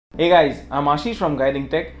Hey guys, I'm Ashish from Guiding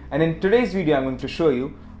Tech, and in today's video I'm going to show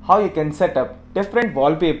you how you can set up different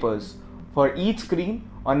wallpapers for each screen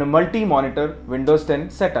on a multi-monitor Windows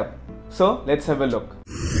 10 setup. So let's have a look.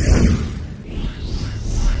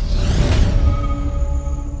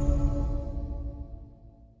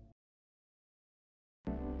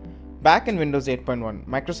 Back in Windows 8.1,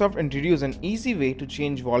 Microsoft introduced an easy way to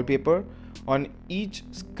change wallpaper on each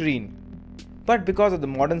screen. But because of the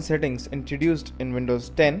modern settings introduced in Windows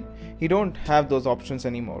 10, you don't have those options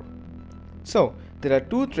anymore. So there are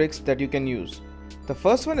two tricks that you can use. The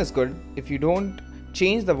first one is good if you don't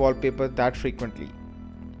change the wallpaper that frequently.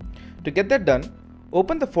 To get that done,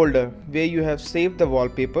 open the folder where you have saved the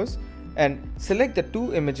wallpapers and select the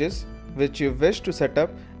two images which you wish to set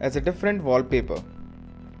up as a different wallpaper.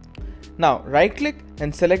 Now right click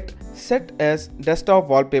and select Set as Desktop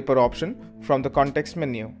Wallpaper option from the context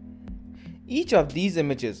menu. Each of these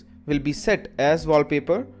images will be set as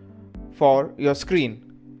wallpaper for your screen,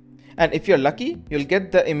 and if you're lucky, you'll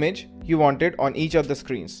get the image you wanted on each of the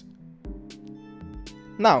screens.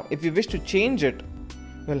 Now if you wish to change it,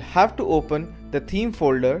 you'll have to open the theme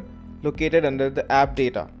folder located under the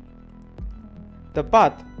AppData. The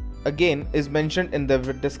path again is mentioned in the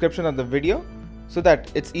description of the video so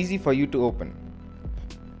that it's easy for you to open.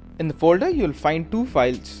 In the folder you'll find two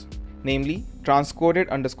files, namely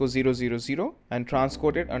transcoded_000 and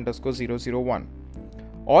transcoded_001.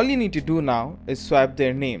 All you need to do now is swap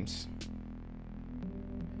their names.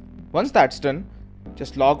 Once that's done,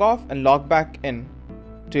 just log off and log back in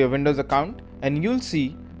to your Windows account and you'll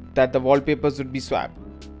see that the wallpapers would be swapped.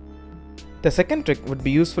 The second trick would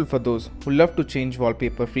be useful for those who love to change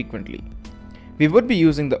wallpaper frequently. We would be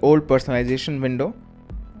using the old personalization window,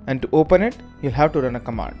 and to open it, you'll have to run a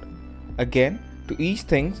command. Again, to each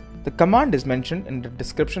thing, the command is mentioned in the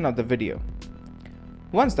description of the video.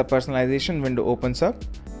 Once the personalization window opens up,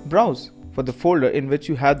 browse for the folder in which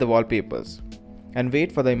you have the wallpapers and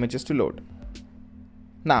wait for the images to load.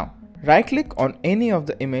 Now, right click on any of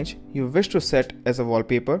the image you wish to set as a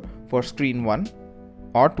wallpaper for screen 1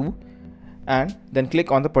 or 2 and then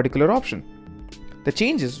click on the particular option. The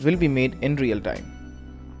changes will be made in real time.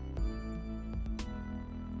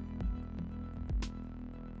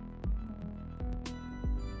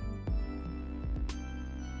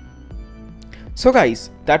 So guys,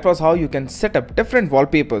 that was how you can set up different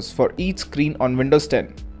wallpapers for each screen on Windows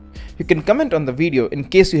 10. You can comment on the video in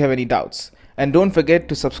case you have any doubts, and don't forget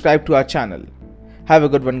to subscribe to our channel. Have a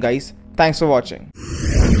good one guys. Thanks for watching.